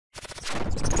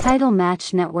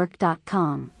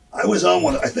TitleMatchNetwork.com. I was on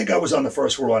one. I think I was on the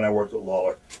first Raw, and I worked with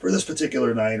Lawler for this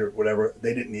particular night or whatever.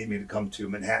 They didn't need me to come to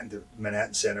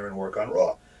Manhattan Center and work on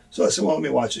Raw. So I said, "Well, let me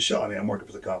watch the show. I mean, I'm working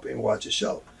for the company and watch the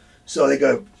show." So they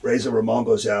go. Razor Ramon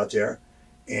goes out there,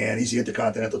 and he's the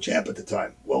Intercontinental Champ at the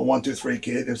time. Well, 1, 2, 3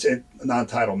 kid. It's a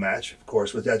non-title match, of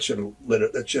course, but that should have red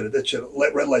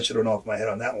light should have went off my head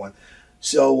on that one.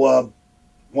 So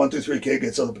 1, 2, 3 kid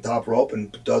gets on the top rope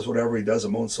and does whatever he does, a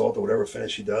moonsault or whatever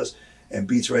finish he does, and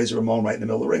beats Razor Ramon right in the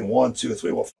middle of the ring. 1, 2,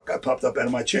 3. Well, I popped up out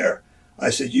of my chair. I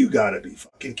said, "You got to be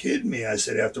fucking kidding me." I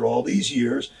said, "After all these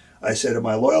years," I said, "of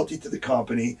my loyalty to the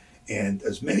company and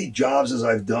as many jobs as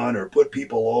I've done or put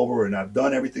people over, and I've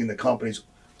done everything the company's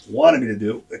wanted me to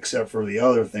do, except for the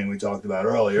other thing we talked about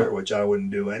earlier, which I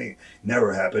wouldn't do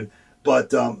never happened.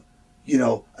 But, you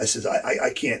know, I said,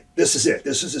 I can't. This is it.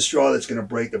 This is the straw that's going to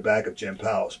break the back of Jim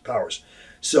Powers."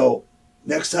 So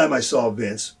next time I saw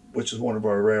Vince, which is one of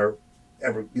our rare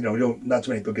ever, you know, not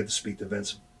too many people get to speak to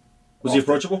Vince. Was he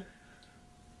approachable?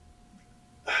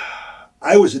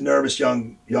 I was a nervous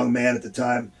young man at the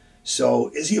time.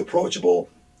 So is he approachable?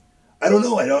 I don't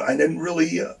know. I didn't really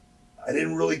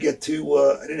get to.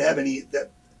 I didn't have any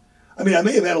that. I mean, I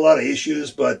may have had a lot of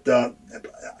issues, but to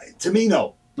me,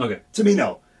 no. Okay. To me,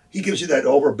 no. He gives you that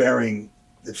overbearing,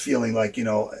 that feeling like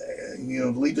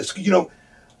leave this.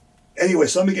 Anyway,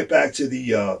 so let me get back to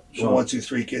the 1, 2,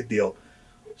 3 kid deal.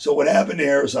 So what happened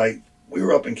there is we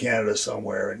were up in Canada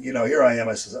somewhere, and here I am.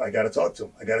 I said, I got to talk to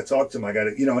him. I got to,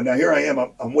 and now here I am.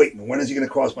 I'm waiting. When is he going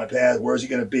to cross my path? Where is he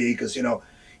going to be? Because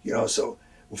so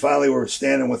finally we're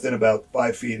standing within about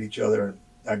 5 feet of each other, and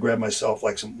I grabbed myself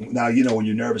like some. Now when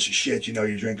you're nervous as shit,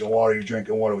 you're drinking water. You're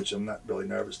drinking water, which I'm not really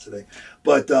nervous today,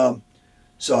 but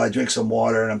so I drink some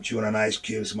water and I'm chewing on ice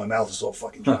cubes, and my mouth is all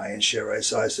fucking dry and shit, right?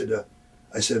 So I said,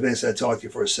 "Vince, I'd talk to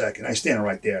you for a second." I stand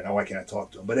right there. Now why can't I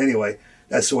talk to him? But anyway.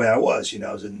 That's the way I was,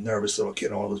 I was a nervous little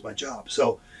kid. I want to lose my job.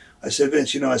 So I said,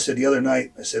 "Vince, I said the other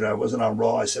night, I said I wasn't on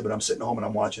Raw. I said, but I'm sitting home and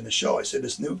I'm watching the show. I said,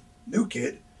 this new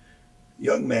kid,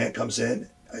 young man comes in.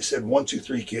 I said, 1, 2,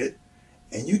 3 kid,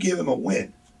 and you give him a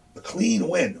win, a clean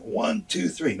win. 1, 2,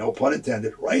 3, no pun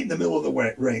intended, right in the middle of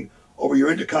the ring over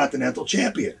your Intercontinental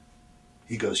Champion."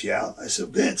 He goes, "Yeah." I said,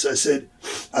 "Vince," I said,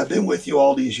 "I've been with you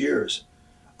all these years.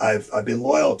 I've been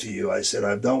loyal to you." I said,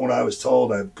 "I've done what I was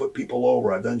told. I've put people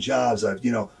over. I've done jobs. I've,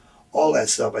 all that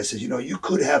stuff." I said, "You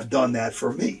could have done that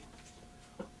for me."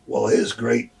 Well, his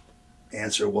great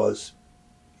answer was,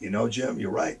 "Jim,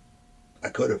 you're right. I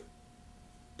could have.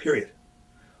 Period."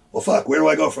 Well, fuck, where do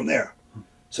I go from there?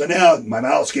 So now my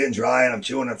mouth's getting dry and I'm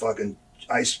chewing on fucking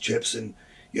ice chips and,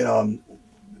 I'm,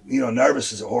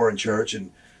 nervous as a whore in church.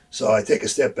 And so I take a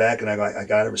step back and I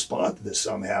got to respond to this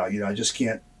somehow. I just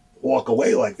can't walk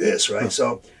away like this, right?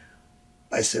 So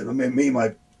I said,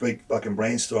 my big fucking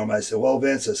brainstorm, I said, "Well,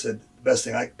 Vince," I said, the best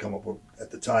thing I could come up with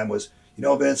at the time was,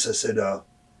 "Vince," I said,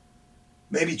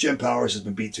 "maybe Jim Powers has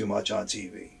been beat too much on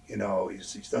TV.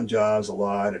 He's done jobs a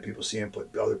lot and people see him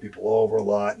put other people over a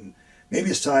lot. And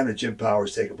maybe it's time that Jim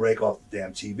Powers take a break off the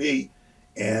damn TV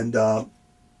and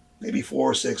maybe 4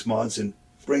 or 6 months and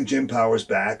bring Jim Powers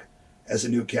back as a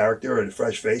new character and a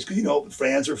fresh face. Because,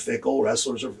 fans are fickle,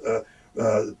 wrestlers are...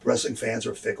 wrestling fans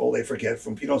are fickle. They forget if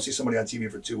you don't see somebody on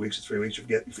TV for 2 weeks or 3 weeks, you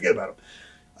forget about them."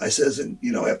 I says, "And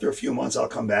after a few months, I'll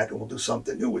come back and we'll do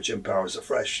something new with Jim Powers, a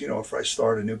fresh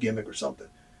start, a new gimmick or something."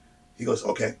 He goes,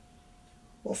 "Okay."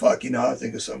 Well, fuck,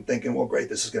 I'm thinking, well, great,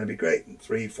 this is going to be great. In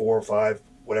 3, 4, 5,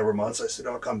 whatever months, I said,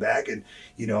 "I'll come back and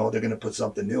they're going to put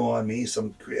something new on me. I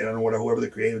don't know whoever the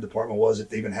creative department was, if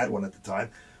they even had one at the time,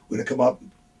 we're going to come up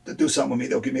to do something with me.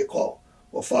 They'll give me a call."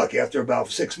 Well, fuck, after about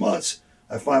 6 months.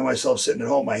 I find myself sitting at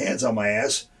home, my hands on my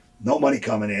ass, no money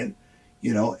coming in,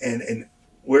 and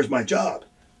where's my job?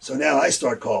 So now I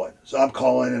start calling. So I'm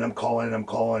calling and I'm calling and I'm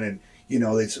calling and,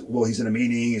 they say, "Well, he's in a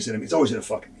meeting. He's always in a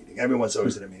fucking meeting. Everyone's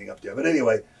always in a meeting up there." But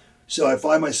anyway, so I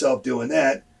find myself doing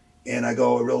that and I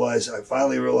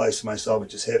finally realized to myself, it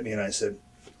just hit me and I said,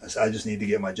 I just need to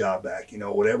get my job back.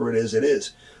 Whatever it is, it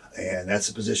is. And that's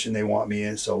the position they want me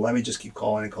in. So let me just keep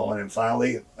calling and calling. And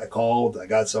finally I called, I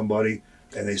got somebody.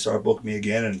 And they start booking me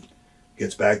again, and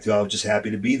gets back to I was just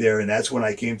happy to be there. And that's when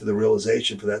I came to the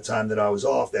realization for that time that I was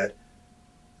off that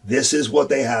this is what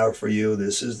they have for you.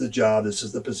 This is the job. This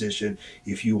is the position.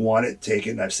 If you want it, take it.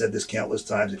 And I've said this countless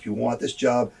times. If you want this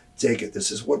job, take it.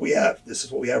 This is what we have. This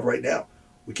is what we have right now.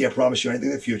 We can't promise you anything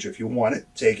in the future. If you want it,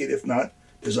 take it. If not,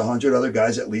 there's 100 other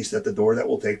guys at least at the door that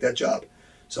will take that job.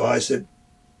 So I said,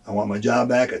 I want my job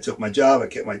back. I took my job. I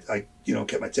kept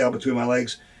my tail between my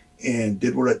legs and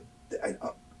did what I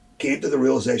came to the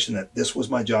realization that this was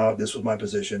my job, this was my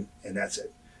position, and that's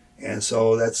it. And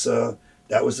so that's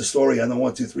that was the story on the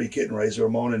 1, 2, 3 Kid and Razor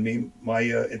Ramon and me, my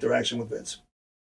interaction with Vince.